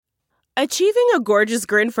Achieving a gorgeous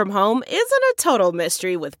grin from home isn't a total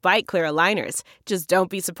mystery with Bite Clear aligners. Just don't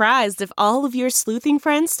be surprised if all of your sleuthing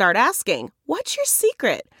friends start asking, "What's your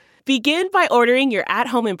secret?" Begin by ordering your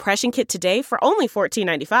at-home impression kit today for only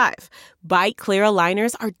 $14.95. Bite Clear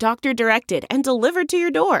aligners are doctor-directed and delivered to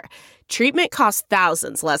your door. Treatment costs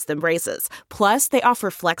thousands less than braces. Plus, they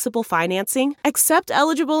offer flexible financing, accept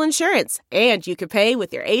eligible insurance, and you can pay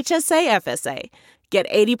with your HSA FSA. Get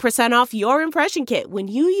 80% off your impression kit when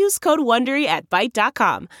you use code WONDERY at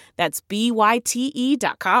Byte.com. That's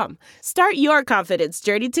BYTE.com. Start your confidence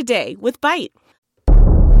journey today with Byte.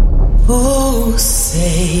 Oh,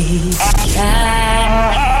 say can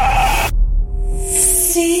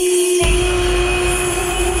see.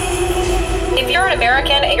 If you're an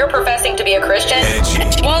American and you're professing to be a Christian,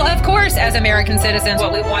 well, of course, as American citizens,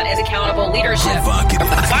 what we want is accountable leadership. Provocative.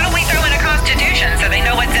 Why don't we throw in a constitution so they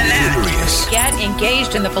know what's in that? Curious. Get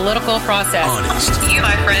engaged in the political process. Honest. You,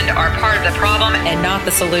 my friend, are part of the problem and not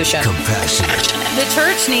the solution. Compassionate. The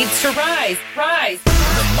church needs to rise. Rise.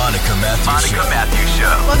 The Monica Matthews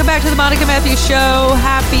Show. Welcome back to the Monica Matthews Show.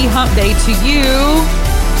 Happy hump day to you.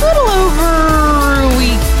 A little over a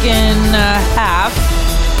week and a half.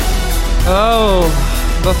 Oh,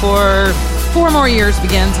 before 4 more years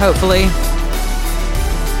begins, hopefully.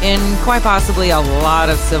 And quite possibly a lot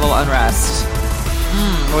of civil unrest.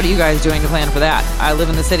 What are you guys doing to plan for that? I live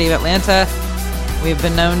in the city of Atlanta. We've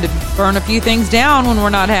been known to burn a few things down when we're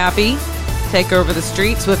not happy. Take over the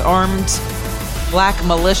streets with armed black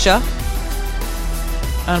militia.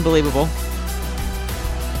 Unbelievable.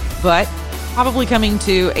 But probably coming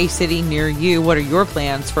to a city near you. What are your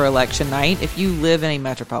plans for election night? If you live in a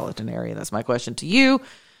metropolitan area, that's my question to you.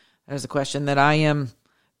 That is a question that I am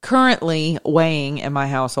currently weighing in my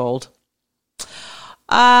household.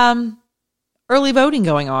 Early voting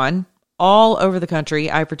going on all over the country.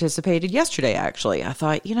 I participated yesterday, actually. I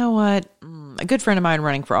thought, you know what? A good friend of mine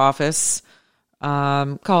running for office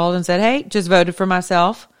called and said, hey, just voted for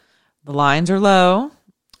myself. The lines are low.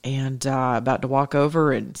 And about to walk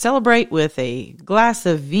over and celebrate with a glass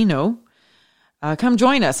of vino. Come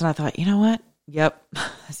join us. And I thought, you know what? Yep,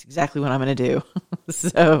 that's exactly what I'm going to do.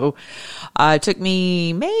 So it took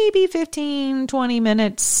me maybe 15, 20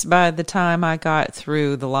 minutes by the time I got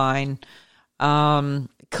through the line.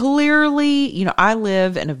 Clearly, you know, I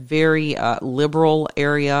live in a very liberal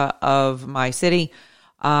area of my city.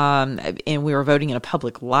 And we were voting in a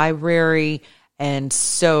public library. And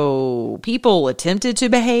so people attempted to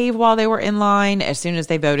behave while they were in line. As soon as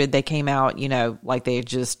they voted, they came out, you know, like they had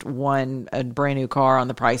just won a brand new car on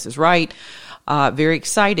The Price is Right. Very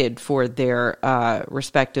excited for their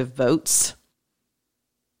respective votes.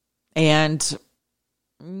 And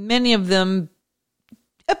many of them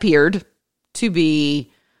appeared to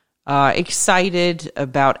be excited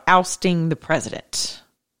about ousting the president.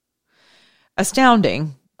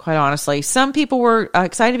 Astounding. Quite honestly, some people were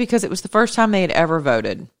excited because it was the first time they had ever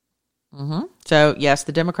voted. So, yes,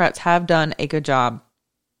 the Democrats have done a good job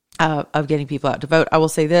of getting people out to vote. I will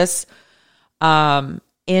say this,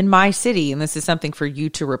 in my city, and this is something for you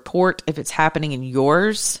to report if it's happening in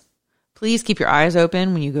yours, please keep your eyes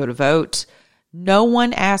open when you go to vote. No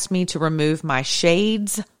one asked me to remove my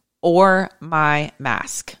shades or my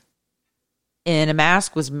mask. And a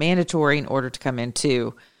mask was mandatory in order to come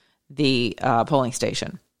into the polling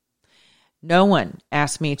station. No one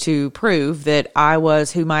asked me to prove that I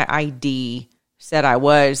was who my ID said I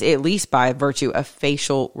was, at least by virtue of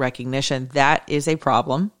facial recognition. That is a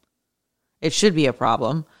problem. It should be a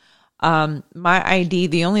problem. My ID,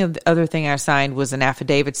 the only other thing I signed was an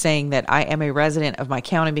affidavit saying that I am a resident of my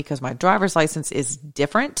county because my driver's license is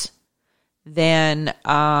different than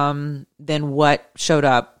what showed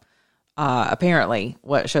up, apparently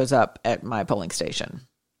what shows up at my polling station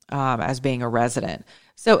as being a resident.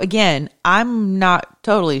 So again, I'm not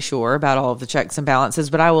totally sure about all of the checks and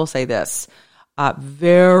balances, but I will say this,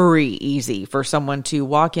 very easy for someone to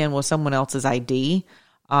walk in with someone else's ID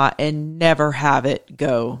and never have it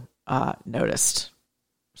go noticed.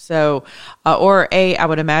 So, I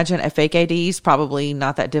would imagine a fake ID is probably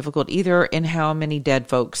not that difficult either. And how many dead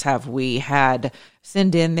folks have we had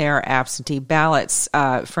send in their absentee ballots?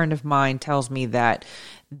 A friend of mine tells me that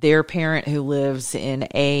their parent who lives in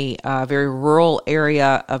a very rural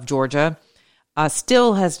area of Georgia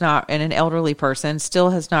still has not, and an elderly person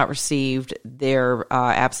still has not received their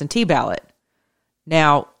absentee ballot.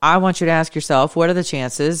 Now, I want you to ask yourself, what are the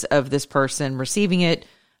chances of this person receiving it,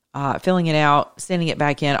 filling it out, sending it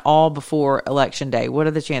back in all before Election Day? What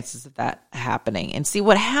are the chances of that happening? And see,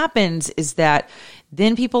 what happens is that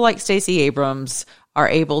then people like Stacey Abrams are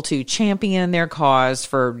able to champion their cause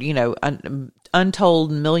for,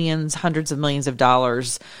 untold millions, hundreds of millions of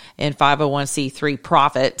dollars in 501c3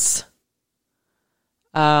 profits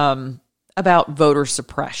about voter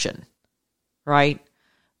suppression, right?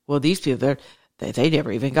 Well, these people, they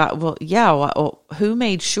never even got, well, yeah, well, who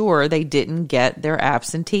made sure they didn't get their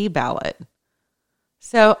absentee ballot?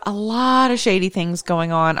 So a lot of shady things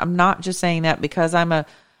going on. I'm not just saying that because I'm a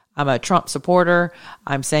Trump supporter.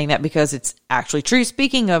 I'm saying that because it's actually true.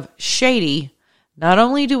 Speaking of shady, not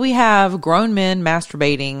only do we have grown men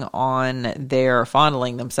masturbating on their,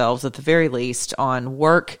 fondling themselves at the very least, on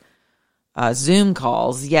work Zoom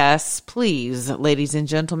calls. Yes, please, ladies and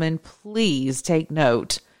gentlemen, please take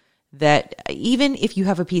note that even if you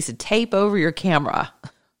have a piece of tape over your camera,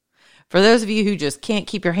 for those of you who just can't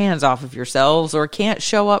keep your hands off of yourselves or can't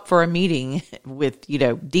show up for a meeting with,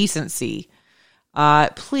 decency,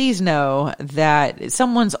 please know that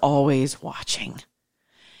someone's always watching.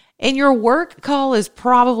 And your work call is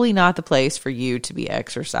probably not the place for you to be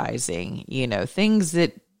exercising, things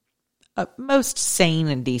that most sane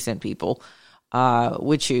and decent people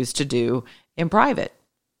would choose to do in private.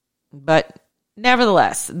 But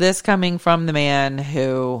nevertheless, this coming from the man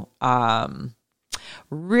who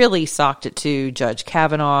really socked it to Judge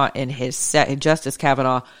Kavanaugh in his Justice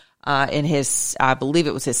Kavanaugh in his, I believe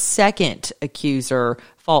it was his second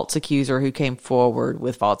false accuser who came forward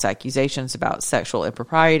with false accusations about sexual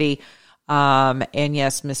impropriety. And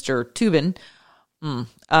yes, Mr. Tubin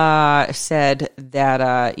said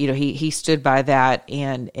that he stood by that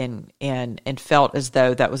and felt as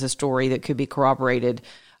though that was a story that could be corroborated.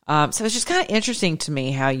 So it's just kind of interesting to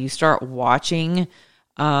me how you start watching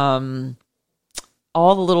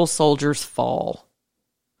all the little soldiers fall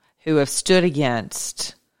who have stood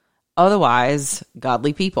against otherwise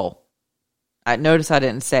godly people. Notice I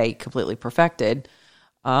didn't say completely perfected,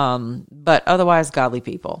 but otherwise godly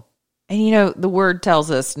people. And the word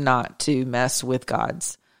tells us not to mess with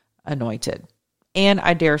God's anointed. And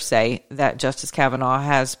I dare say that Justice Kavanaugh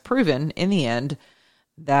has proven in the end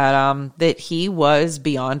that he was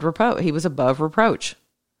beyond reproach. He was above reproach.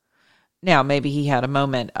 Now, maybe he had a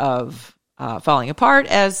moment of falling apart,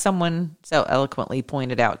 as someone so eloquently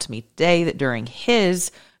pointed out to me today, that during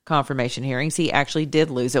his confirmation hearings, he actually did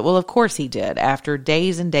lose it. Well, of course he did, after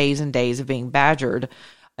days and days and days of being badgered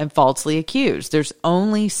and falsely accused. There's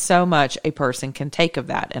only so much a person can take of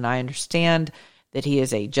that. And I understand that he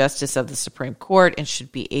is a justice of the Supreme Court and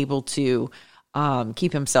should be able to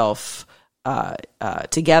keep himself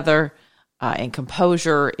together, and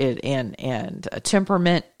composure and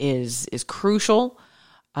temperament is crucial.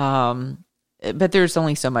 But there's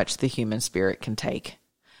only so much the human spirit can take.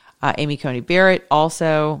 Amy Coney Barrett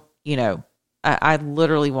also, I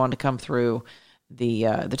literally wanted to come through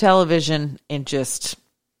the television and just,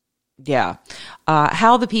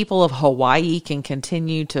 how the people of Hawaii can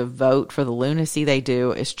continue to vote for the lunacy they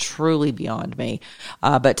do is truly beyond me.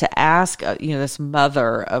 But to ask, this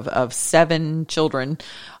mother of 7 children,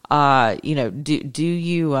 do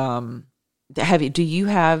you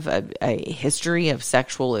have a history of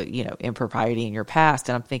sexual, impropriety in your past?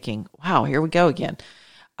 And I'm thinking, wow, here we go again.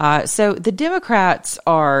 So the Democrats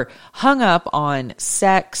are hung up on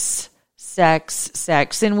sex,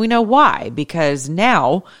 and we know why, because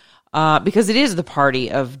now, because it is the party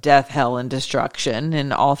of death, hell, and destruction,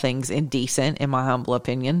 and all things indecent, in my humble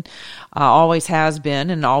opinion, always has been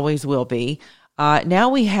and always will be. Now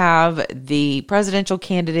we have the presidential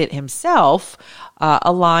candidate himself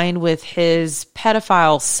aligned with his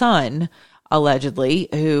pedophile son, allegedly,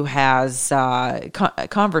 who has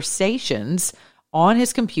conversations on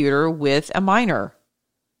his computer with a minor,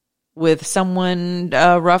 with someone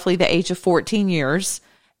roughly the age of 14 years,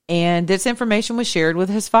 and this information was shared with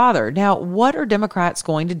his father. Now, what are Democrats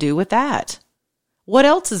going to do with that? What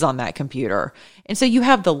else is on that computer? And so you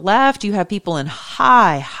have the left, you have people in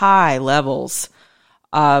high levels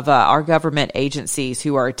of our government agencies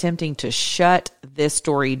who are attempting to shut this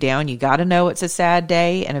story down. You got to know it's a sad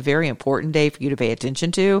day and a very important day for you to pay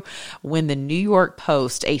attention to when the New York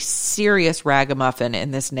Post, a serious ragamuffin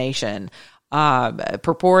in this nation,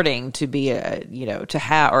 purporting to be to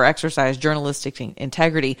have or exercise journalistic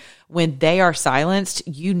integrity, when they are silenced,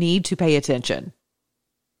 you need to pay attention.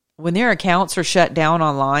 When their accounts are shut down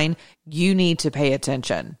online, you need to pay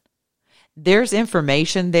attention. There's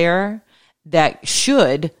information there that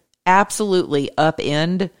should absolutely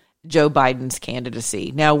upend Joe Biden's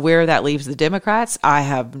candidacy. Now, where that leaves the Democrats, I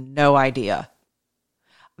have no idea.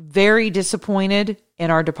 Very disappointed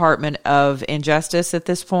in our Department of Injustice at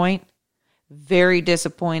this point. Very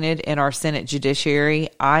disappointed in our Senate Judiciary.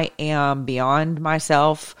 I am beyond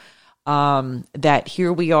myself that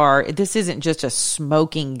here we are. This isn't just a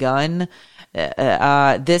smoking gun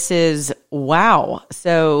This is, wow.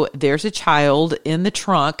 So there's a child in the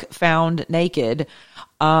trunk found naked,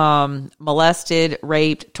 molested,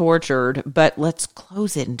 raped, tortured, but let's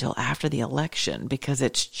close it until after the election because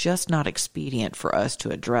it's just not expedient for us to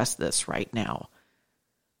address this right now.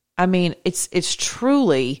 I mean, it's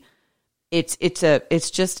truly, it's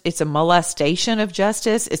a molestation of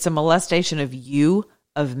justice. It's a molestation of you,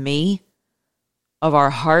 of me, of our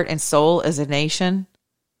heart and soul as a nation,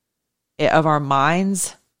 of our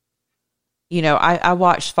minds. You know, I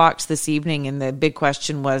watched Fox this evening, and the big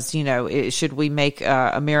question was, you know, should we make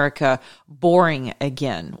America boring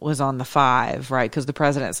again, was on the 5, right? Because the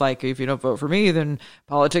president's like, if you don't vote for me, then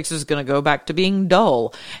politics is going to go back to being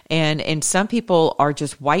dull. And some people are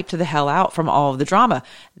just wiped the hell out from all of the drama.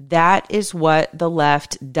 That is what the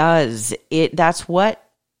left does. That's what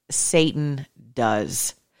Satan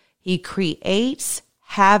does. He creates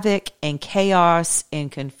havoc and chaos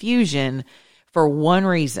and confusion for one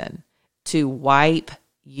reason: to wipe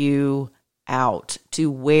you out,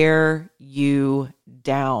 to wear you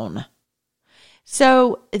down.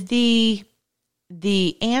 So the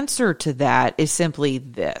answer to that is simply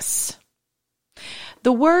this.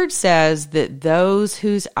 The word says that those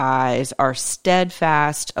whose eyes are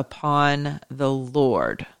steadfast upon the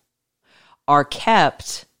Lord are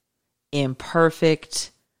kept in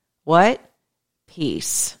perfect, what?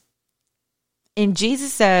 Peace. And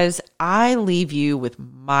Jesus says, I leave you with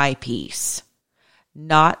my peace,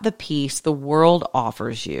 not the peace the world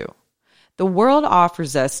offers you. The world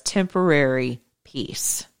offers us temporary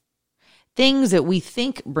peace. Things that we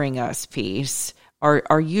think bring us peace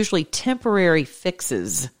are usually temporary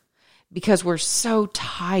fixes because we're so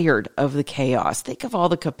tired of the chaos. Think of all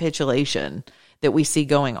the capitulation that we see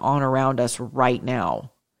going on around us right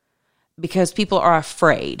now. Because people are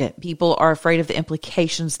afraid. People are afraid of the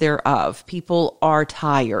implications thereof. People are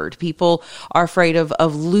tired. People are afraid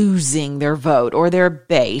of losing their vote or their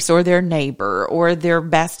base or their neighbor or their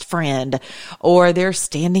best friend or their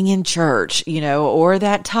standing in church, you know, or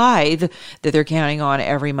that tithe that they're counting on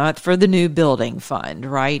every month for the new building fund,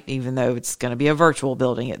 right? Even though it's going to be a virtual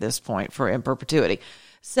building at this point in perpetuity.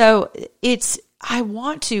 So I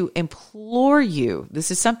want to implore you. This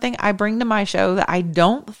is something I bring to my show that I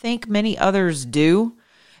don't think many others do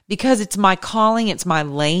because it's my calling, it's my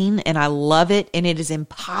lane, and I love it. And it is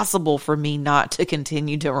impossible for me not to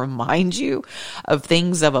continue to remind you of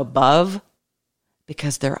things of above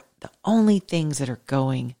because they're the only things that are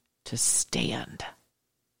going to stand.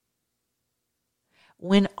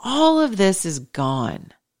 When all of this is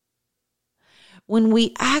gone, when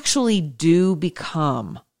we actually do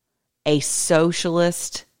become a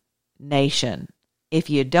socialist nation, if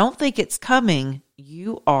you don't think it's coming,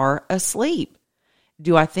 you are asleep.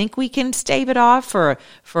 Do I think we can stave it off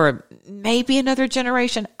for maybe another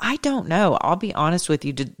generation? I don't know. I'll be honest with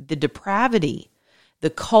you. The depravity, the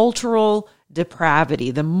cultural depravity,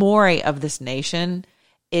 the moray of this nation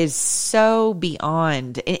is so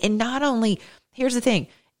beyond. And not only, here's the thing,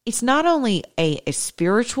 it's not only a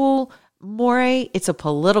spiritual moray, it's a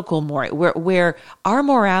political moray where our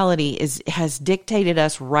morality has dictated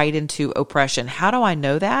us right into oppression. How do I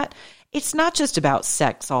know that? It's not just about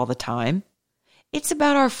sex all the time. It's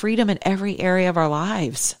about our freedom in every area of our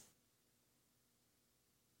lives.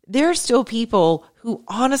 There are still people who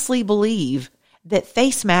honestly believe that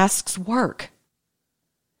face masks work.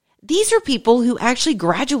 These are people who actually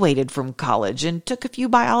graduated from college and took a few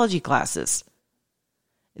biology classes.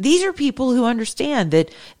 These are people who understand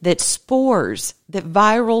that spores, that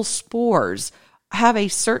viral spores have a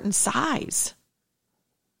certain size.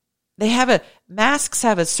 Masks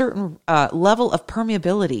have a certain level of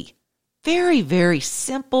permeability. Very, very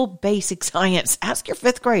simple, basic science. Ask your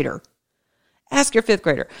fifth grader.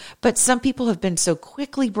 But some people have been so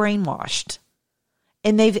quickly brainwashed,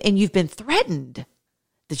 and you've been threatened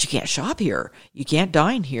that you can't shop here, you can't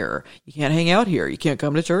dine here, you can't hang out here, you can't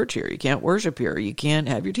come to church here, you can't worship here, you can't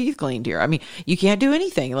have your teeth cleaned here. I mean, you can't do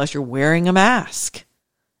anything unless you're wearing a mask.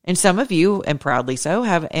 And some of you, and proudly so,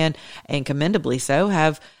 have and commendably so,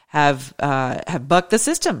 have bucked the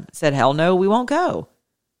system. Said, hell no, we won't go.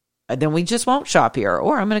 Then we just won't shop here,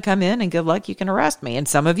 or I'm going to come in and good luck, you can arrest me. And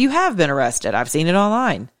some of you have been arrested. I've seen it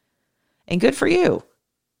online, and good for you.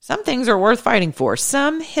 Some things are worth fighting for.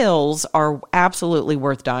 Some hills are absolutely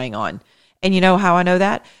worth dying on. And you know how I know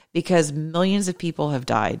that? Because millions of people have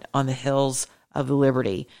died on the hills of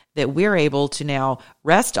liberty that we're able to now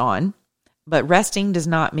rest on. But resting does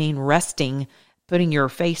not mean resting, putting your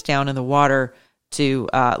face down in the water to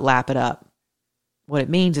lap it up. What it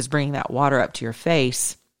means is bringing that water up to your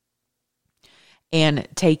face and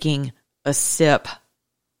taking a sip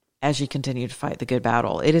as you continue to fight the good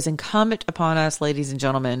battle. It is incumbent upon us, ladies and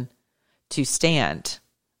gentlemen, to stand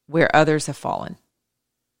where others have fallen.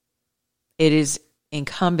 It is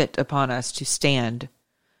incumbent upon us to stand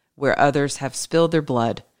where others have spilled their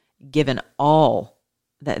blood, given all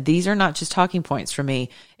that. These are not just talking points for me.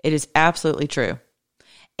 It is absolutely true.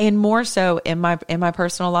 And more so in my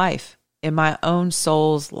personal life, in my own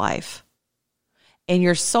soul's life. And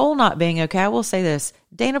your soul not being okay, I will say this.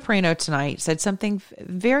 Dana Perino tonight said something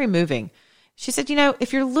very moving. She said,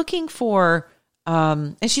 if you're looking for,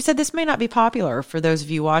 and she said this may not be popular for those of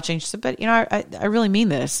you watching, she said, but I really mean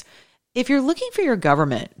this. If you're looking for your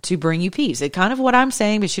government to bring you peace, it's kind of what I'm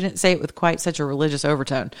saying, but she didn't say it with quite such a religious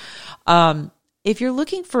overtone. If you're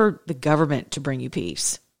looking for the government to bring you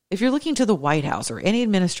peace, if you're looking to the White House or any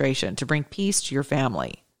administration to bring peace to your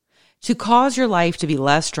family, to cause your life to be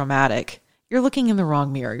less dramatic, you're looking in the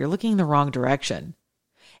wrong mirror. You're looking in the wrong direction.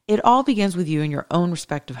 It all begins with you in your own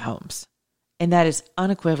respective homes. And that is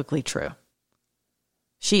unequivocally true.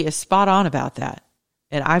 She is spot on about that.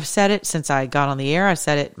 And I've said it since I got on the air. I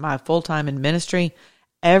said it my full time in ministry.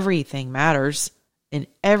 Everything matters and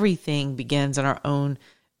everything begins in our own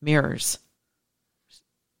mirrors.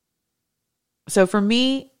 So for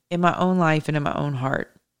me, in my own life and in my own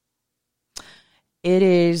heart, it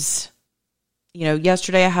is,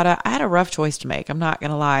 yesterday I had a rough choice to make. I'm not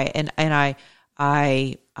going to lie. And I'm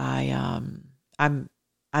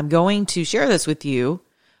going to share this with you.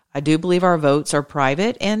 I do believe our votes are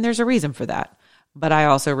private and there's a reason for that. But I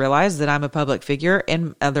also realize that I'm a public figure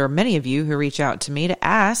and there are many of you who reach out to me to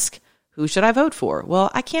ask, who should I vote for?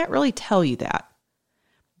 Well, I can't really tell you that.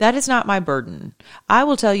 That is not my burden. I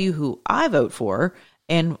will tell you who I vote for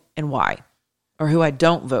and why, or who I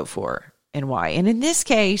don't vote for and why. And in this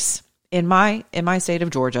case, in my state of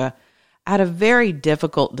Georgia, I had a very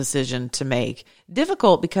difficult decision to make.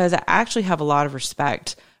 Difficult because I actually have a lot of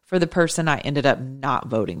respect for the person I ended up not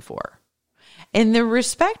voting for. And the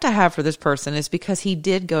respect I have for this person is because he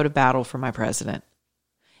did go to battle for my president.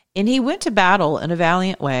 And he went to battle in a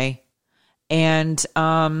valiant way and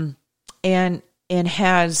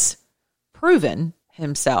has proven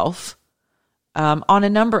himself on a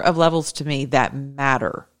number of levels to me that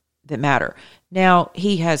matter. Now,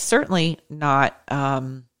 he has certainly not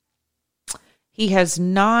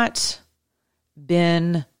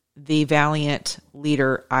been the valiant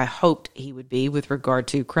leader I hoped he would be with regard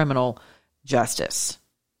to criminal justice.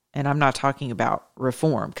 And I'm not talking about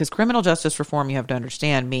reform, because criminal justice reform, you have to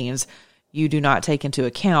understand, means you do not take into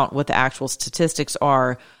account what the actual statistics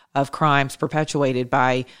are of crimes perpetuated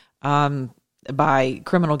by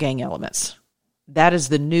criminal gang elements. That is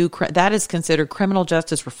that is considered criminal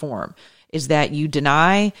justice reform, is that you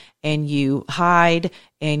deny and you hide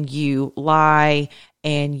and you lie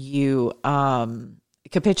and you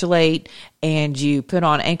capitulate and you put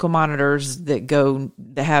on ankle monitors that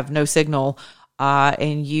have no signal,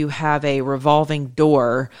 and you have a revolving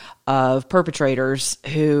door of perpetrators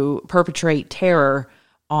who perpetrate terror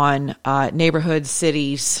on neighborhoods,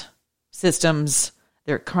 cities, systems.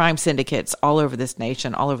 There are crime syndicates all over this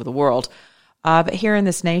nation, all over the world, but here in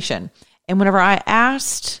this nation. And whenever I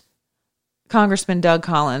asked Congressman Doug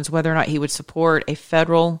Collins whether or not he would support a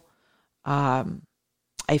federal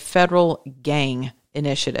gang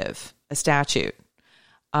initiative, a statute,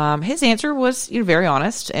 his answer was very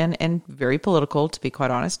honest and very political, to be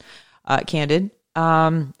quite honest, candid.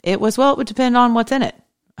 It was, well, it would depend on what's in it.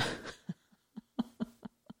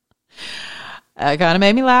 It kind of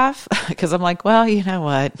made me laugh because I'm like, well, you know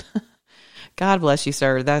what? God bless you,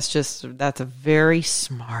 sir. That's a very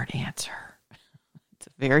smart answer. It's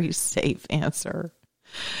a very safe answer.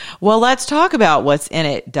 Well, let's talk about what's in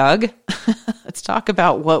it, Doug. Let's talk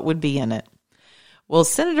about what would be in it. Well,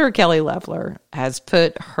 Senator Kelly Loeffler has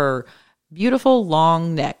put her beautiful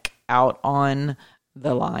long neck out on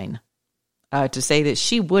the line to say that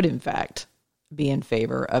she would, in fact, be in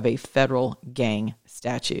favor of a federal gang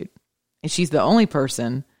statute. And she's the only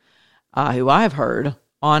person who I've heard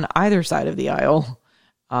on either side of the aisle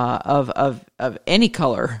of any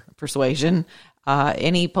color persuasion,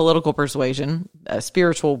 any political persuasion,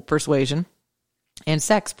 spiritual persuasion, and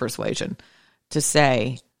sex persuasion to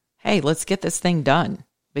say, hey, let's get this thing done,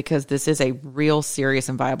 because this is a real serious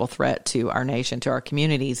and viable threat to our nation, to our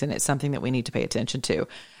communities, and it's something that we need to pay attention to.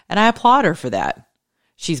 And I applaud her for that.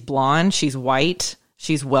 She's blonde, she's white,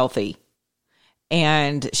 she's wealthy,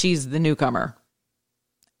 and she's the newcomer.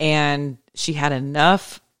 And she had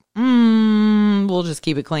enough, we'll just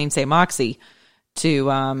keep it clean, say moxie,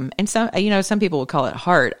 to, and some people would call it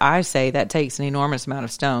heart. I say that takes an enormous amount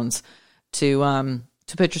of stones to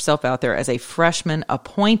put yourself out there as a freshman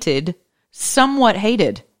appointed, somewhat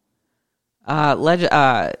hated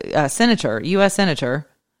senator, U.S. senator,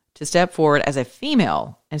 to step forward as a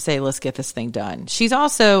female and say, let's get this thing done. She's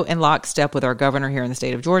also in lockstep with our governor here in the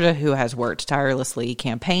state of Georgia, who has worked tirelessly,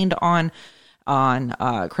 campaigned on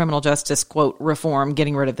criminal justice, quote, reform,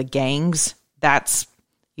 getting rid of the gangs. That's,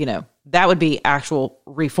 that would be actual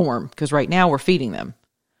reform, because right now we're feeding them.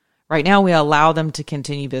 Right now we allow them to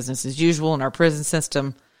continue business as usual in our prison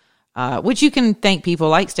system, which you can thank people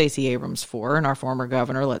like Stacey Abrams for, and our former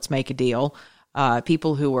governor, let's make a deal.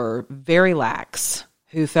 People who were very lax,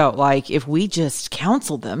 who felt like if we just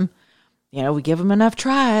counseled them, we give them enough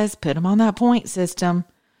tries, put them on that point system,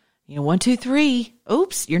 1, 2, 3,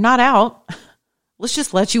 oops, you're not out. Let's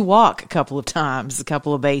just let you walk a couple of times, a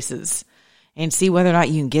couple of bases, and see whether or not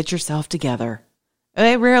you can get yourself together.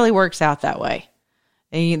 It rarely works out that way.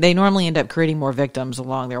 They normally end up creating more victims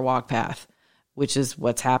along their walk path, which is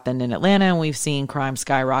what's happened in Atlanta, and we've seen crime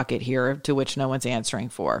skyrocket here, to which no one's answering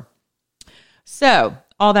for. So,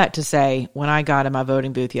 all that to say, when I got in my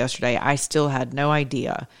voting booth yesterday, I still had no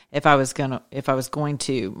idea if I was going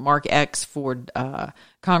to mark X for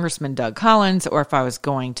Congressman Doug Collins, or if I was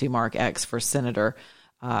going to mark X for Senator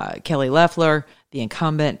Kelly Loeffler, the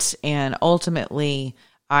incumbent, and ultimately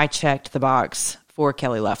I checked the box for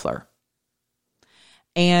Kelly Loeffler.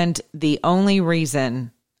 And the only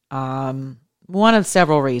reason, one of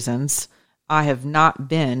several reasons, I have not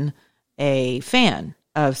been a fan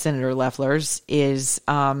of Senator Loeffler's is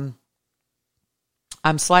I'm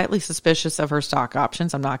slightly suspicious of her stock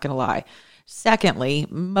options. I'm not going to lie. Secondly,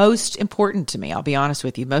 most important to me, I'll be honest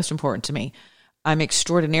with you, most important to me, I'm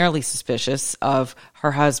extraordinarily suspicious of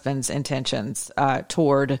her husband's intentions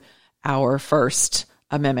toward our First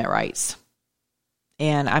Amendment rights.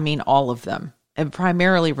 And I mean all of them, and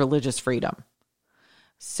primarily religious freedom.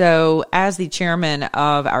 So as the chairman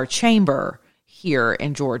of our chamber here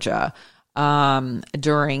in Georgia,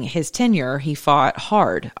 during his tenure, he fought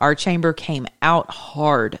hard. Our chamber came out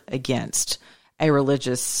hard against a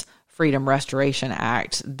Religious Freedom Restoration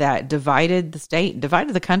Act that divided the state,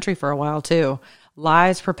 divided the country for a while too.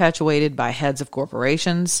 Lies perpetuated by heads of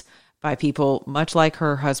corporations, by people much like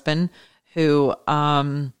her husband, who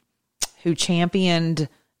championed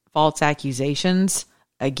false accusations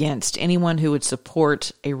against anyone who would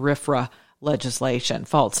support a RFRA legislation,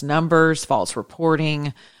 false numbers, false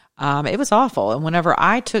reporting. It was awful. And whenever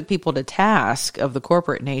I took people to task of the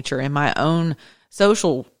corporate nature in my own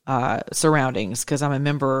social surroundings, because I'm a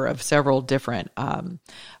member of several different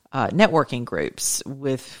networking groups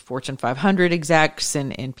with Fortune 500 execs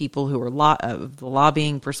and people who are of the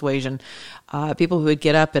lobbying persuasion, people who would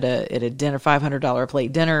get up at a dinner, $500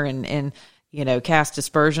 plate dinner and cast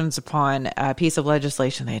aspersions upon a piece of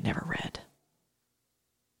legislation they had never read.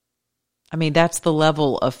 I mean, that's the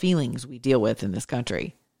level of feelings we deal with in this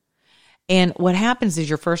country. And what happens is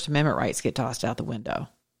your First Amendment rights get tossed out the window.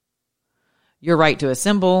 Your right to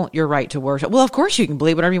assemble, your right to worship. Well, of course you can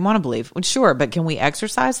believe whatever you want to believe. Well, sure, but can we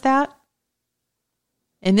exercise that?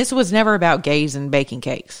 And this was never about gays and baking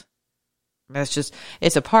cakes.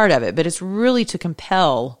 It's a part of it, but it's really to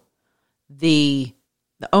compel the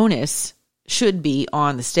onus should be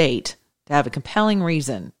on the state to have a compelling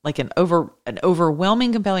reason, like an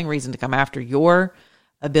overwhelming compelling reason to come after your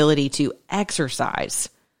ability to exercise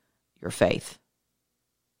your faith.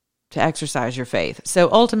 So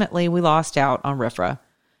ultimately, we lost out on RFRA,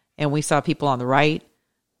 and we saw people on the right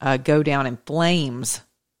go down in flames,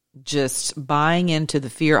 just buying into the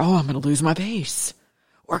fear, I'm going to lose my base.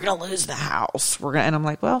 We're going to lose the House. And I'm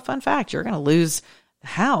like, well, fun fact, you're going to lose the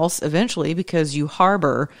House eventually because you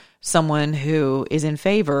harbor someone who is in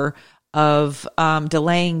favor of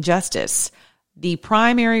delaying justice. The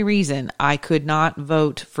primary reason I could not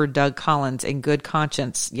vote for Doug Collins in good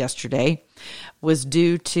conscience yesterday was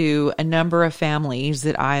due to a number of families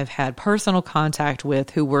that I have had personal contact with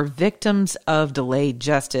who were victims of delayed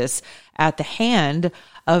justice at the hand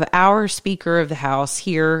of our Speaker of the House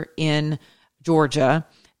here in Georgia,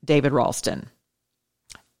 David Ralston.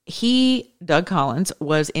 Doug Collins,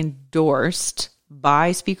 was endorsed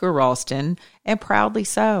by Speaker Ralston, and proudly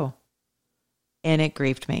so. And it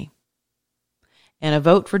grieved me. And a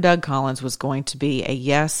vote for Doug Collins was going to be a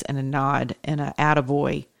yes and a nod and an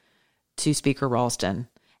attaboy to Speaker Ralston.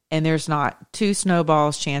 And there's not two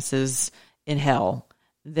snowballs chances in hell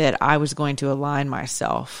that I was going to align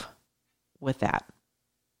myself with that.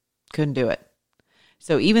 Couldn't do it.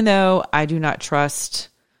 So even though I do not trust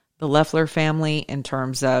the Loeffler family in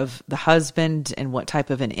terms of the husband and what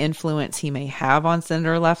type of an influence he may have on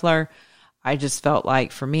Senator Loeffler, I just felt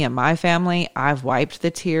like for me and my family, I've wiped the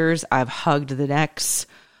tears. I've hugged the necks.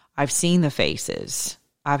 I've seen the faces.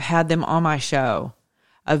 I've had them on my show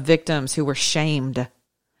of victims who were shamed,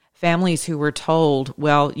 families who were told,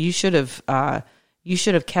 well, you should have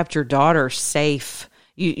kept your daughter safe.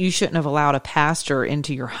 You shouldn't have allowed a pastor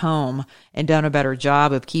into your home and done a better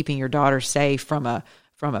job of keeping your daughter safe from a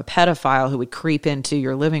pedophile who would creep into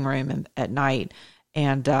your living room at night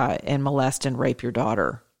and molest and rape your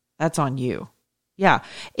daughter. That's on you. Yeah,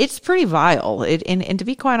 it's pretty vile. And to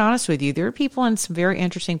be quite honest with you, there are people in some very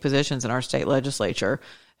interesting positions in our state legislature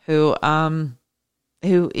who,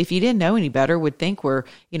 if you didn't know any better, would think we're,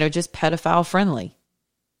 just pedophile friendly.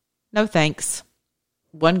 No thanks.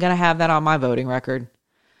 Wasn't going to have that on my voting record.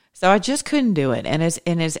 So I just couldn't do it. And as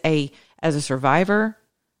a survivor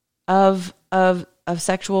of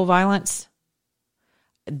sexual violence,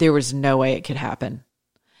 there was no way it could happen.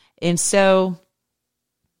 And so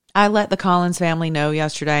I let the Collins family know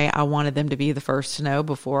yesterday. I wanted them to be the first to know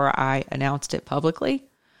before I announced it publicly,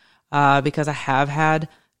 because I have had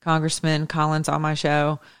Congressman Collins on my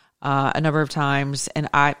show a number of times, and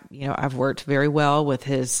I've worked very well with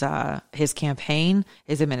his campaign,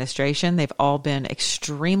 his administration. They've all been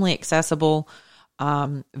extremely accessible,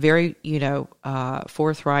 very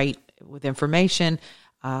forthright with information,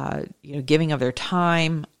 giving of their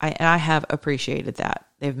time. I have appreciated that.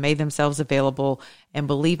 They've made themselves available, and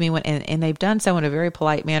believe me, and they've done so in a very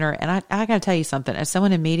polite manner. And I got to tell you something, as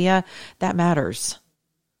someone in media, that matters.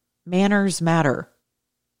 Manners matter.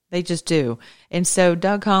 They just do. And so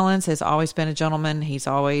Doug Collins has always been a gentleman. He's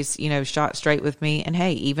always, shot straight with me. And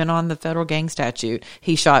hey, even on the federal gang statute,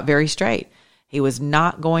 he shot very straight. He was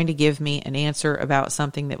not going to give me an answer about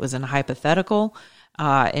something that was in hypothetical,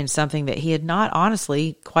 and something that he had not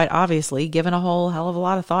honestly, quite obviously, given a whole hell of a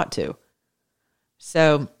lot of thought to.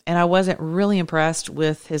 So, and I wasn't really impressed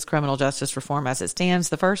with his criminal justice reform as it stands.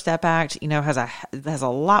 The First Step Act, has a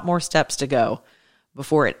lot more steps to go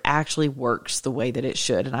before it actually works the way that it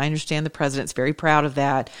should. And I understand the president's very proud of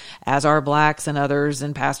that, as are blacks and others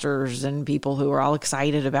and pastors and people who are all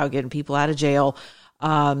excited about getting people out of jail.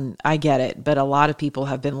 I get it, but a lot of people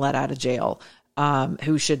have been let out of jail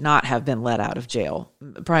who should not have been let out of jail,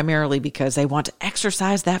 primarily because they want to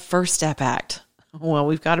exercise that First Step Act. Well,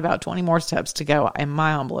 we've got about 20 more steps to go, in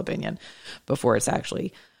my humble opinion, before it's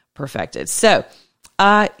actually perfected. So,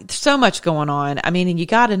 so much going on. I mean, and you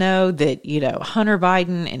got to know that, Hunter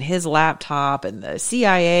Biden and his laptop and the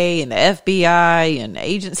CIA and the FBI and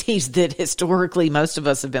agencies that historically most of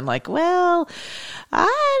us have been like, well, I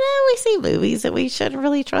know we see movies that we shouldn't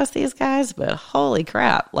really trust these guys, but holy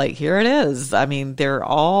crap, like here it is. I mean, they're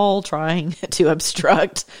all trying to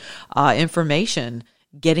obstruct information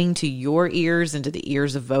getting to your ears and to the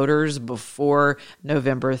ears of voters before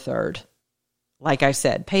November 3rd. Like I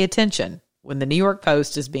said, pay attention when the New York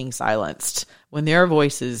Post is being silenced, when their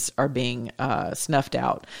voices are being snuffed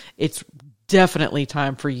out. It's definitely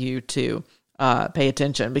time for you to pay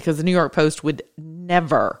attention, because the New York Post would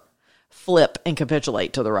never flip and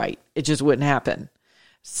capitulate to the right. It just wouldn't happen.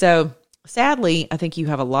 So sadly, I think you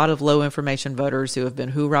have a lot of low information voters who have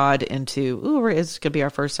been hoorah'd into, it's going to be our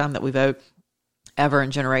first time that we vote ever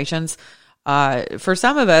in generations. For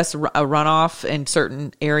some of us, a runoff in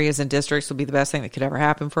certain areas and districts would be the best thing that could ever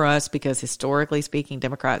happen for us, because historically speaking,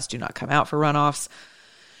 Democrats do not come out for runoffs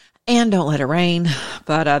and don't let it rain.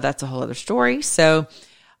 But that's a whole other story. So,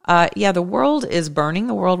 the world is burning.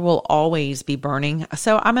 The world will always be burning.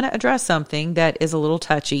 So I'm going to address something that is a little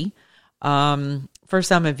touchy for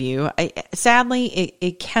some of you. Sadly,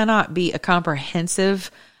 it cannot be a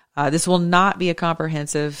comprehensive, this will not be a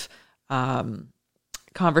comprehensive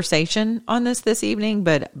conversation on this evening,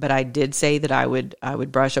 but I did say that I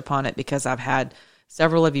would brush upon it, because I've had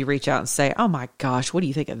several of you reach out and say, oh my gosh, what do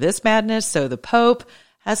you think of this madness? So the Pope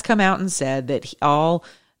has come out and said that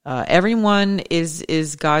everyone is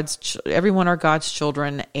everyone are God's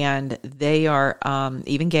children, and they are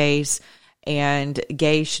even gays, and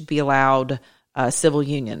gays should be allowed civil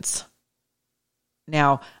unions.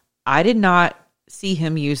 Now, I did not see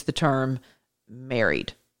him use the term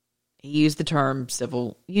married. He used the term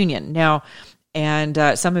civil union. Now,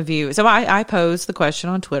 and some of you, so I posed the question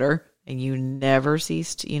on Twitter, and you never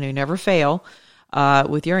ceased, never fail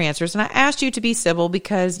with your answers. And I asked you to be civil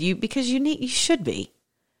because you should be.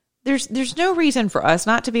 There's no reason for us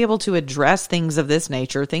not to be able to address things of this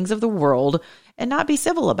nature, things of the world, and not be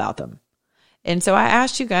civil about them. And so I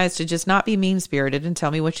asked you guys to just not be mean-spirited and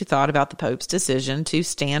tell me what you thought about the Pope's decision to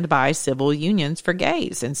stand by civil unions for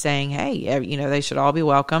gays and saying, hey, they should all be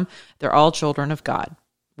welcome. They're all children of God.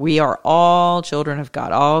 We are all children of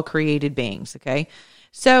God, all created beings, okay?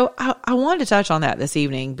 So I wanted to touch on that this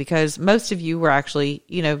evening, because most of you were actually,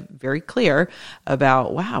 very clear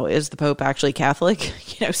about, wow, is the Pope actually Catholic?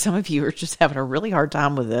 Some of you are just having a really hard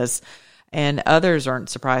time with this. And others aren't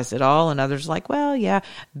surprised at all. And others are like, well, yeah,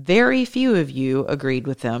 very few of you agreed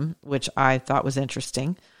with them, which I thought was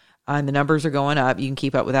interesting. And the numbers are going up. You can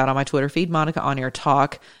keep up with that on my Twitter feed, Monica On Air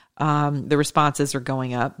Talk. The responses are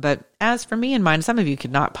going up. But as for me and mine, some of you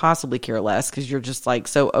could not possibly care less because you're just like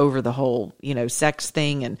so over the whole, sex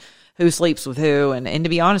thing and who sleeps with who. And to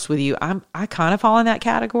be honest with you, I kind of fall in that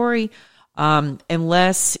category.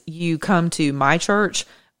 Unless you come to my church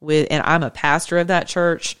and I'm a pastor of that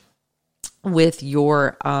church with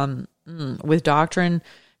your, with doctrine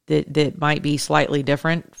that might be slightly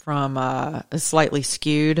different from, slightly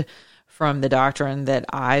skewed from the doctrine that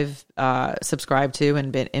I've subscribed to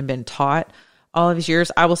and been taught all of these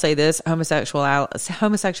years. I will say this: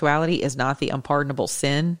 homosexuality is not the unpardonable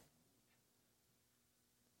sin.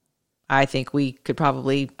 I think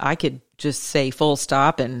I could just say full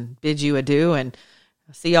stop and bid you adieu and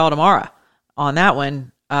see y'all tomorrow on that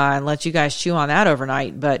one and let you guys chew on that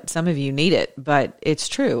overnight. But some of you need it. But it's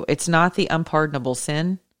true. It's not the unpardonable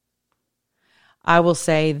sin. I will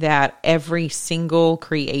say that every single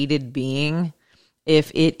created being,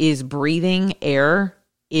 if it is breathing air,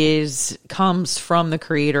 comes from the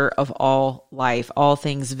creator of all life, all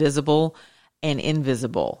things visible and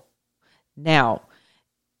invisible. Now,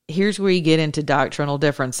 here's where you get into doctrinal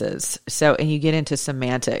differences. And you get into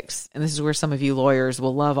semantics. And this is where some of you lawyers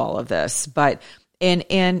will love all of this. But, and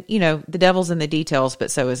the devil's in the details, but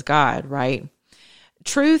so is God, right?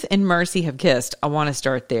 Truth and mercy have kissed. I want to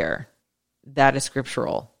start there. That is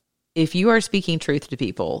scriptural. If you are speaking truth to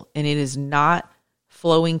people and it is not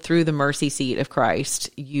flowing through the mercy seat of Christ,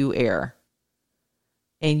 you err.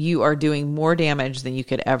 And you are doing more damage than you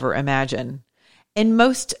could ever imagine. And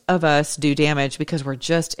most of us do damage because we're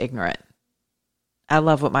just ignorant. I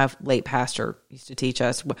love what my late pastor used to teach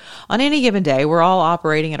us. On any given day, we're all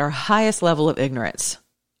operating at our highest level of ignorance.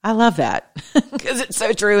 I love that because it's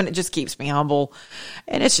so true and it just keeps me humble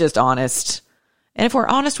and it's just honest. And if we're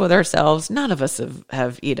honest with ourselves, none of us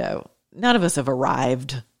have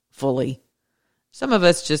arrived fully. Some of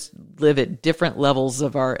us just live at different levels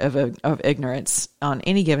of ignorance on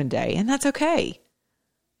any given day, and that's okay.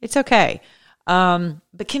 It's okay.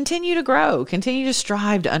 But continue to grow, continue to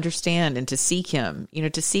strive to understand and to seek Him,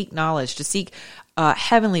 to seek knowledge, to seek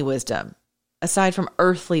heavenly wisdom, aside from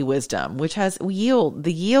earthly wisdom, which has yield.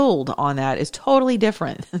 The yield on that is totally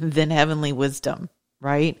different than heavenly wisdom,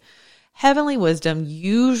 right? Heavenly wisdom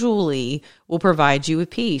usually will provide you with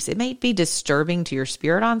peace. It may be disturbing to your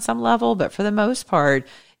spirit on some level, but for the most part,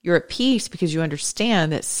 you're at peace because you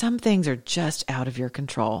understand that some things are just out of your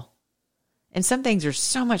control. And some things are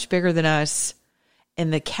so much bigger than us.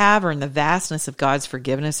 And the cavern, the vastness of God's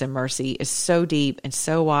forgiveness and mercy is so deep and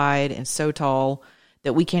so wide and so tall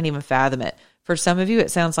that we can't even fathom it. For some of you,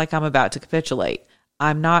 it sounds like I'm about to capitulate.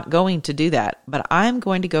 I'm not going to do that, but I'm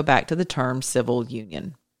going to go back to the term civil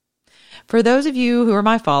union. For those of you who are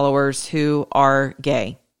my followers who are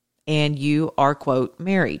gay and you are, quote,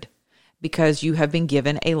 married because you have been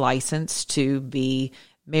given a license to be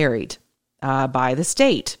married by the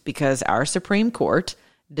state because our Supreme Court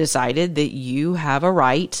decided that you have a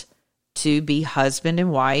right to be husband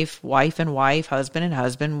and wife and wife, husband and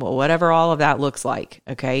husband, whatever all of that looks like,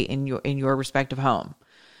 okay, in your respective home.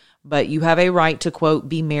 But you have a right to, quote,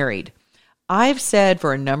 be married. I've said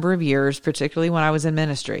for a number of years, particularly when I was in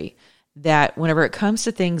ministry, that whenever it comes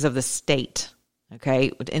to things of the state,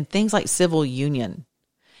 okay, and things like civil union,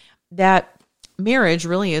 that marriage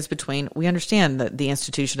really is between, we understand the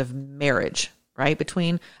institution of marriage, right,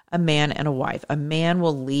 between a man and a wife. A man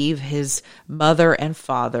will leave his mother and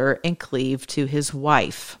father and cleave to his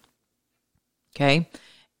wife, okay?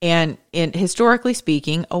 And historically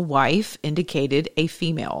speaking, a wife indicated a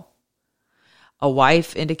female. A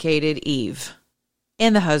wife indicated Eve,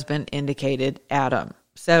 and the husband indicated Adam.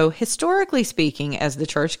 So historically speaking, as the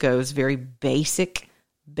church goes, very basic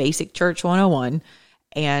church 101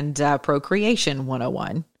 and procreation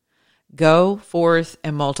 101, go forth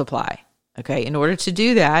and multiply. Okay, in order to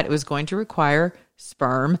do that, it was going to require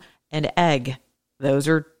sperm and egg. Those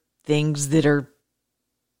are things that are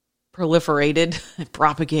proliferated,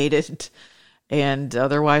 propagated, and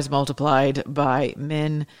otherwise multiplied by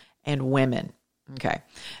men and women. Okay,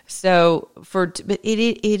 so but it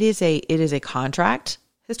is a contract.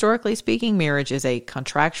 Historically speaking, marriage is a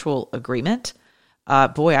contractual agreement.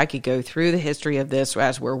 Boy, I could go through the history of this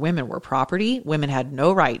as where women were property. Women had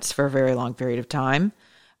no rights for a very long period of time.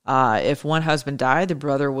 If one husband died, the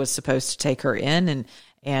brother was supposed to take her in,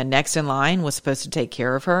 and next in line was supposed to take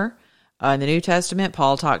care of her. In the New Testament,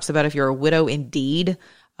 Paul talks about if you're a widow indeed,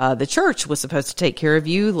 the church was supposed to take care of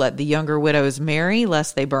you. Let the younger widows marry,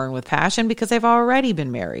 lest they burn with passion, because they've already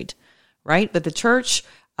been married, right? But the church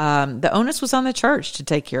the onus was on the church to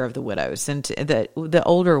take care of the widows and the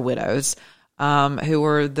older widows, who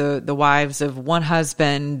were the wives of one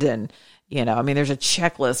husband. And, there's a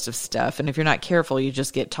checklist of stuff. And if you're not careful, you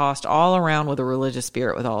just get tossed all around with a religious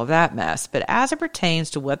spirit with all of that mess. But as it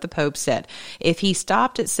pertains to what the Pope said, if he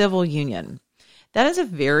stopped at civil union, that is a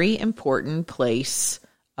very important place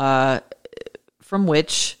from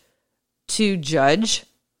which to judge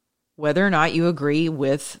whether or not you agree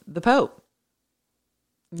with the Pope.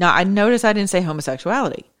 Now, I notice I didn't say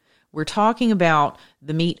homosexuality. We're talking about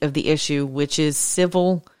the meat of the issue, which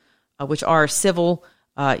are civil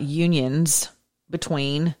unions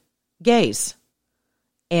between gays,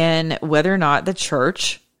 and whether or not the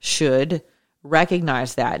church should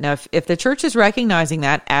recognize that. Now, if the church is recognizing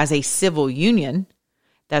that as a civil union,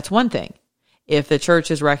 that's one thing. If the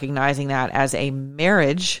church is recognizing that as a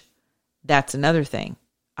marriage, that's another thing.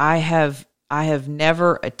 I have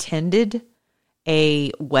never attended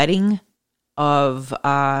a wedding of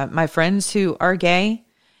my friends who are gay,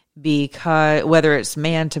 because whether it's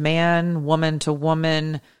man to man, woman to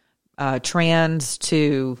woman, trans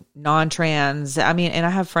to non-trans. And I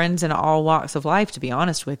have friends in all walks of life, to be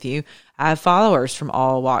honest with you. I have followers from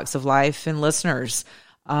all walks of life and listeners.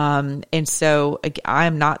 And so I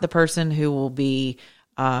am not the person who will be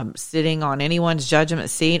sitting on anyone's judgment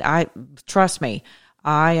seat. Trust me,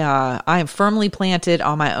 I am firmly planted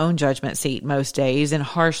on my own judgment seat most days, and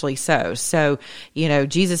harshly so. So,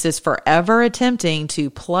 Jesus is forever attempting to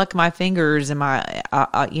pluck my fingers and my,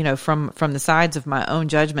 from the sides of my own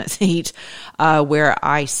judgment seat, where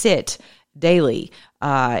I sit daily.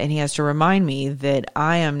 And he has to remind me that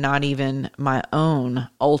I am not even my own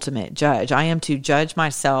ultimate judge. I am to judge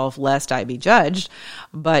myself lest I be judged.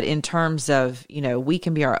 But in terms of, we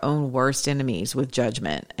can be our own worst enemies with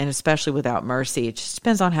judgment, and especially without mercy. It just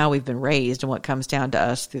depends on how we've been raised and what comes down to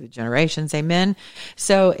us through the generations. Amen.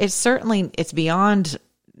 So it's beyond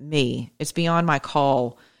me. It's beyond my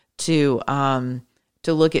call to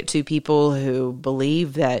look at two people who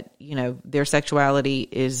believe that, their sexuality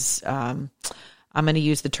is, I'm going to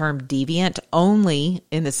use the term deviant only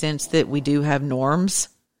in the sense that we do have norms.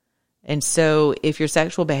 And so if your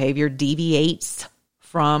sexual behavior deviates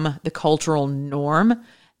from the cultural norm,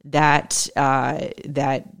 that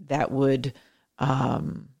would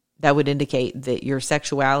indicate that your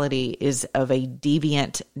sexuality is of a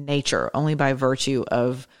deviant nature only by virtue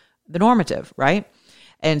of the normative, right?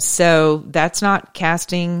 And so that's not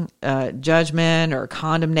casting judgment or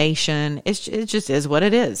condemnation. It just is what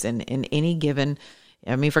it is. And in any given,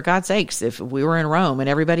 for God's sakes, if we were in Rome and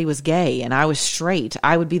everybody was gay and I was straight,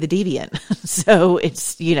 I would be the deviant. So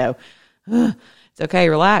it's, it's okay,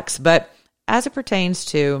 relax. But as it pertains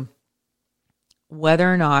to whether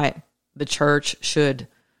or not the church should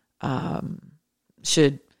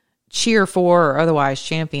cheer for or otherwise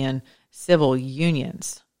champion civil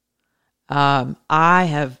unions, I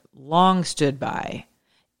have long stood by,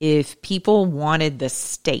 if people wanted the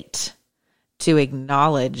state to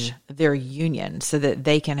acknowledge their union so that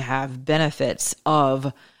they can have benefits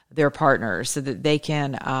of their partners, so that they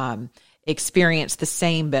can experience the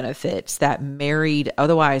same benefits that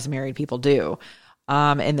otherwise married people do,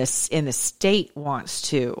 and the state wants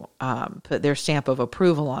to put their stamp of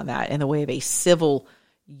approval on that in the way of a civil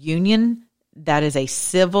union, that is a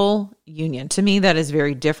civil union. To me, that is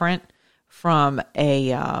very different from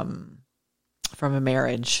a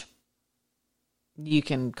marriage. You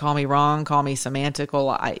can call me wrong, call me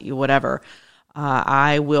semantical, whatever.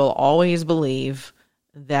 I will always believe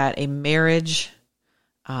that a marriage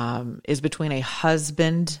is between a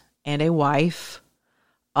husband and a wife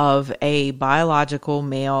of a biological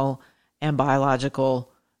male and biological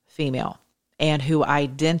female, and who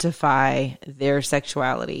identify their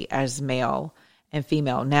sexuality as male and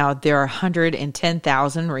female. Now, there are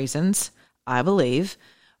 110,000 reasons, I believe,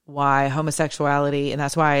 why homosexuality, and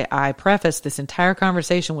that's why I preface this entire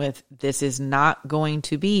conversation with, this is not going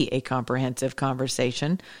to be a comprehensive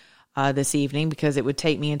conversation this evening, because it would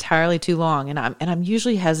take me entirely too long. And I'm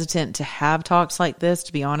usually hesitant to have talks like this,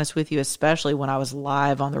 to be honest with you, especially when I was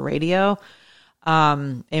live on the radio,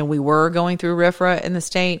 and we were going through RFRA in the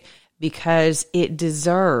state, because it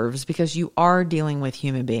deserves, because you are dealing with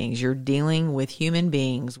human beings. You're dealing with human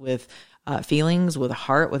beings with feelings, with a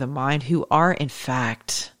heart, with a mind, who are in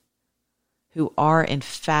fact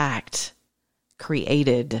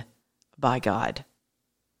created by God.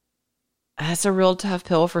 That's a real tough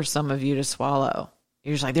pill for some of you to swallow.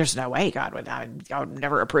 You're just like, there's no way God would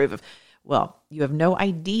never approve of. Well, you have no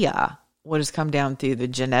idea what has come down through the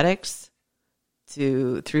genetics,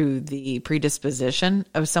 through the predisposition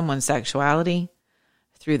of someone's sexuality,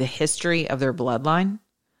 through the history of their bloodline.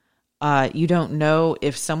 You don't know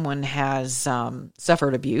if someone has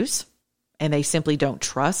suffered abuse and they simply don't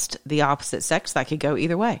trust the opposite sex. That could go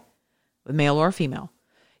either way, with male or female.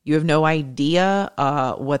 You have no idea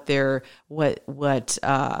what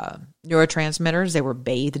neurotransmitters they were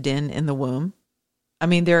bathed in the womb. I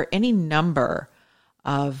mean, there are any number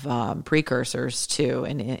of precursors to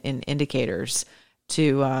and indicators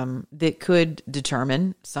to that could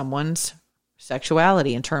determine someone's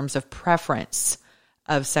sexuality in terms of preference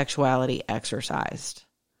of sexuality exercised.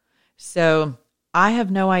 So I have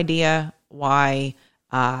no idea why.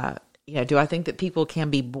 Do I think that people can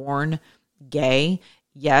be born gay?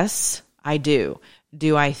 Yes, I do.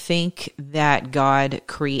 Do I think that God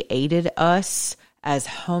created us as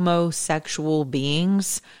homosexual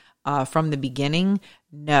beings from the beginning?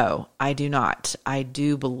 No, I do not. I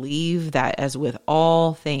do believe that, as with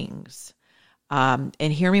all things, and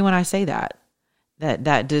hear me when I say that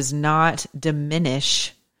does not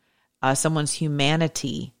diminish someone's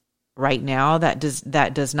humanity right now. That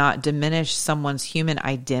does not diminish someone's human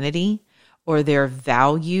identity or their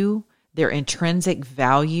value, their intrinsic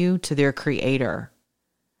value to their creator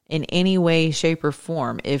in any way, shape, or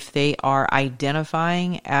form if they are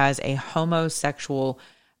identifying as a homosexual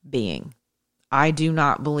being. I do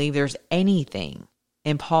not believe there's anything,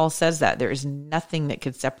 and Paul says that, there is nothing that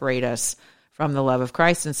could separate us from the love of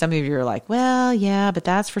Christ. And some of you are like, well, yeah, but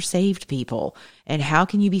that's for saved people. And how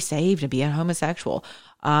can you be saved and be a homosexual?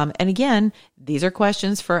 And again, these are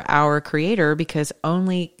questions for our Creator, because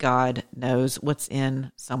only God knows what's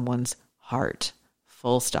in someone's heart.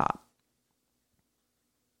 Full stop.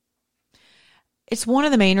 It's one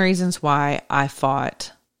of the main reasons why I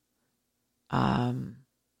fought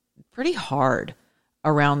pretty hard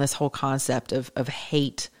around this whole concept of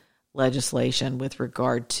hate legislation with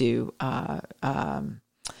regard to, I've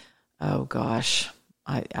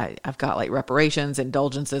got like reparations,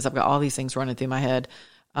 indulgences. I've got all these things running through my head.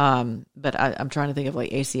 But I'm trying to think of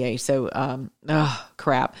like ACA. So,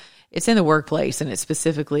 crap. It's in the workplace, and it's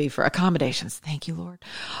specifically for accommodations. Thank you, Lord.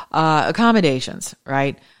 Accommodations,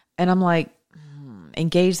 right? And I'm like,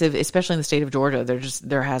 engaged, especially in the state of Georgia,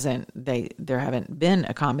 there haven't been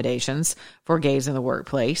accommodations for gays in the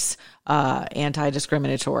workplace,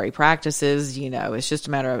 anti-discriminatory practices. It's just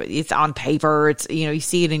a matter of, it's on paper. It's, you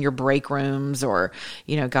see it in your break rooms, or,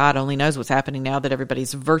 God only knows what's happening now that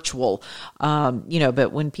everybody's virtual.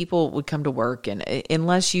 But when people would come to work, and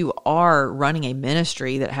unless you are running a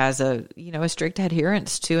ministry that has a strict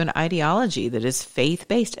adherence to an ideology that is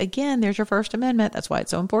faith-based, again, there's your First Amendment. That's why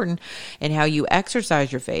it's so important, and how you exercise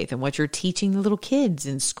your faith and what you're teaching the little kids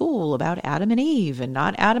in school about Adam and Eve and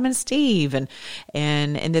not Adam and Steve, and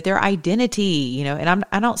that their identity, and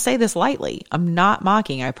I don't say this lightly. I'm not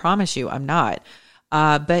mocking. I promise you I'm not.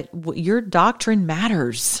 But your doctrine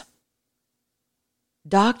matters.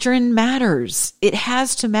 Doctrine matters. It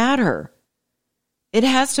has to matter. It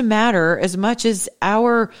has to matter as much as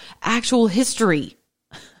our actual history,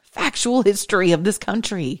 factual history of this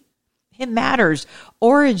country. It matters.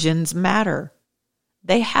 Origins matter.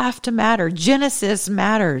 They have to matter. Genesis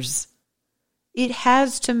matters. It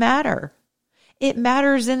has to matter. It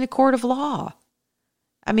matters in the court of law.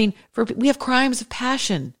 I mean, we have crimes of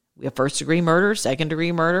passion. We have first-degree murder,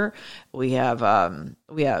 second-degree murder. We have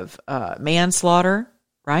manslaughter,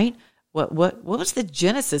 right? What was the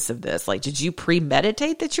genesis of this? Like, did you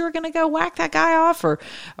premeditate that you were going to go whack that guy off, or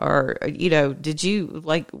did you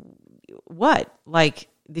what?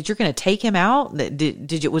 That you're going to take him out?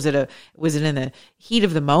 Was it in the heat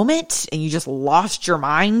of the moment and you just lost your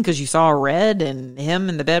mind because you saw red and him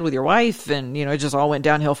in the bed with your wife, and it just all went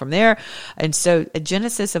downhill from there? And so a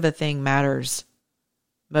genesis of a thing matters.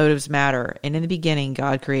 Motives matter. And in the beginning,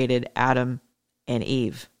 God created Adam and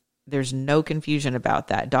Eve. There's no confusion about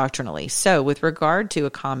that doctrinally. So with regard to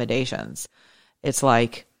accommodations, it's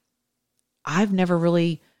like, I've never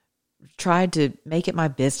really tried to make it my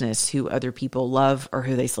business who other people love or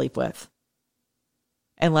who they sleep with.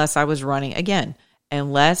 Unless I'm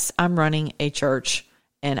running a church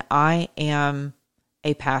and I am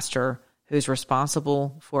a pastor who's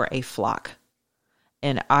responsible for a flock,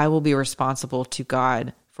 and I will be responsible to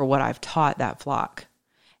God for what I've taught that flock.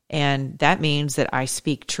 And that means that I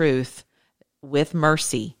speak truth with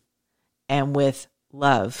mercy and with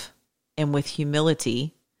love and with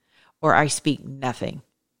humility, or I speak nothing.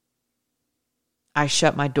 I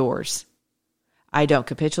shut my doors. I don't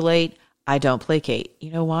capitulate. I don't placate.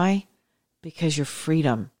 You know why? Because your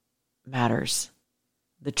freedom matters.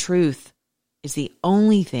 The truth is the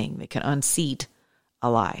only thing that can unseat a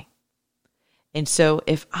lie. And so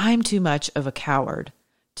if I'm too much of a coward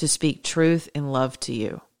to speak truth in love to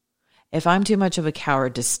you, if I'm too much of a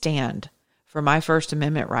coward to stand for my First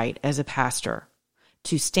Amendment right as a pastor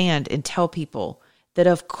to stand and tell people that,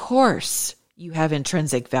 of course, you have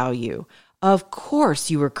intrinsic value. Of course,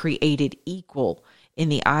 you were created equal in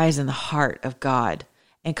the eyes and the heart of God.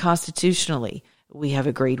 And constitutionally, we have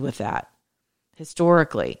agreed with that.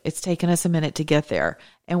 Historically, it's taken us a minute to get there,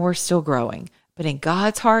 and we're still growing. But in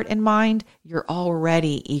God's heart and mind, you're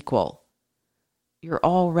already equal. You're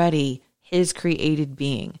already His created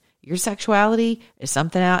being. Your sexuality is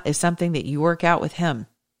something that you work out with Him.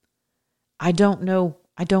 I don't know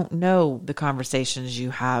the conversations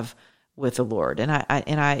you have with the Lord, and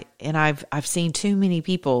I've seen too many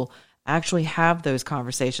people actually have those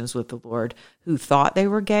conversations with the Lord who thought they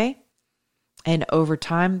were gay, and over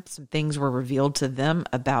time, some things were revealed to them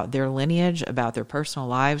about their lineage, about their personal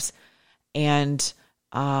lives, and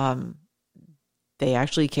they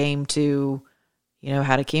actually came to,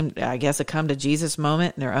 a come to Jesus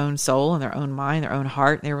moment in their own soul, in their own mind, their own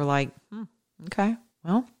heart. And they were like, okay,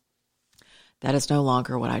 well, that is no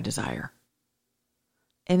longer what I desire.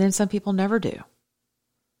 And then some people never do.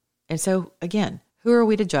 And so again, who are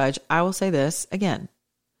we to judge? I will say this again,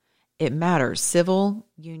 it matters. Civil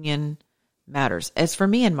union matters. As for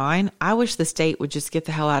me and mine, I wish the state would just get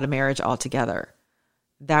the hell out of marriage altogether.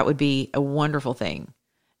 That would be a wonderful thing.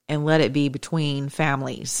 And let it be between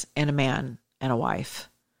families and a man and a wife.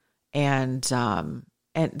 And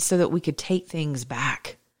so that we could take things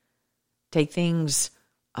back. Reassign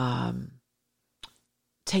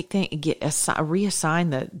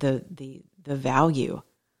the value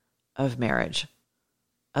of marriage.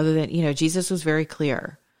 Other than, Jesus was very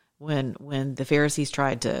clear when the Pharisees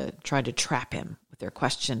tried to trap him with their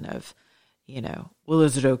question of, well,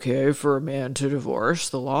 is it okay for a man to divorce?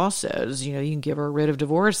 The law says, you can give her a writ of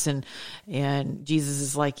divorce. And Jesus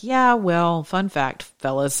is like, yeah, well, fun fact,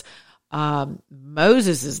 fellas,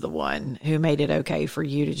 Moses is the one who made it okay for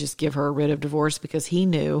you to just give her a writ of divorce because he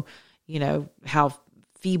knew, how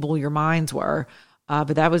feeble your minds were.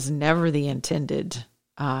 But that was never the intended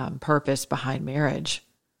purpose behind marriage.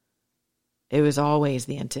 It was always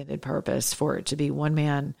the intended purpose for it to be one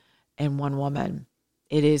man and one woman.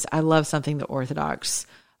 It is, I love something the Orthodox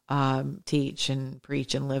teach and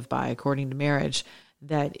preach and live by according to marriage,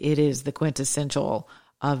 that it is the quintessential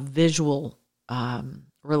visual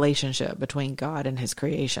relationship between God and His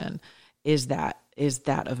creation is that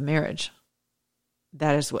of marriage.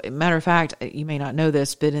 That is what, matter of fact, you may not know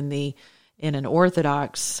this, but in an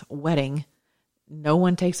Orthodox wedding, no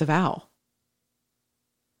one takes a vow.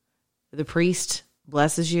 The priest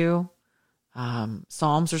blesses you.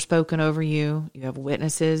 Psalms are spoken over you. You have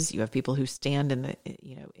witnesses. You have people who stand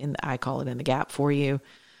I call it in the gap for you.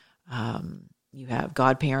 You have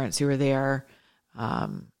godparents who are there.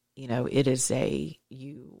 It is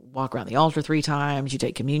you walk around the altar 3 times. You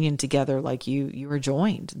take communion together, like you are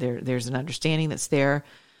joined. There's an understanding that's there.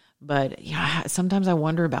 But sometimes I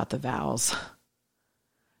wonder about the vows, to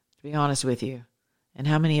be honest with you, and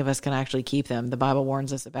how many of us can actually keep them. The Bible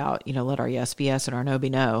warns us about, let our yes be yes and our no be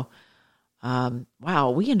no.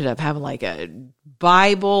 Wow, we ended up having like a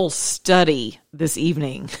Bible study this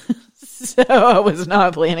evening. So I was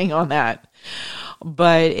not planning on that.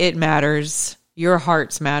 But it matters. Your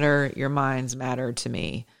hearts matter. Your minds matter to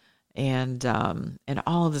me. And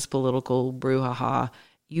all of this political brouhaha,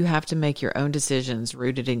 you have to make your own decisions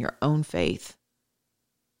rooted in your own faith.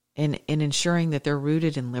 And ensuring that they're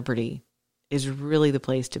rooted in liberty is really the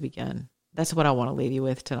place to begin. That's what I want to leave you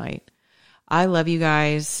with tonight. I love you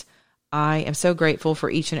guys. I am so grateful for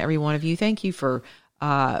each and every one of you. Thank you for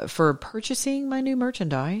purchasing my new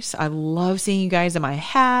merchandise. I love seeing you guys in my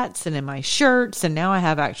hats and in my shirts. And now I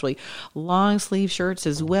have actually long sleeve shirts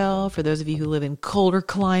as well for those of you who live in colder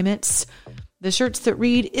climates. The shirts that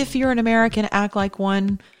read, "If you're an American, act like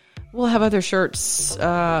one." We'll have other shirts,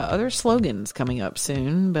 other slogans coming up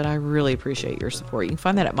soon, but I really appreciate your support. You can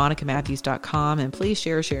find that at monicamatthews.com, and please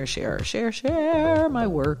share my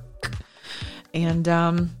work. And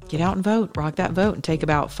get out and vote. Rock that vote and take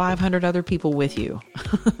about 500 other people with you.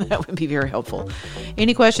 That would be very helpful.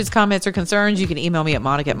 Any questions, comments, or concerns, you can email me at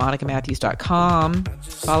monica@monicamatthews.com.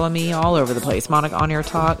 Follow me all over the place. Monica On Air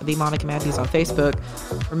Talk, the Monica Matthews on Facebook.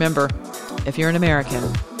 Remember, if you're an American,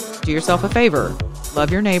 do yourself a favor. Love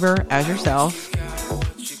your neighbor as yourself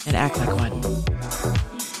and act like one.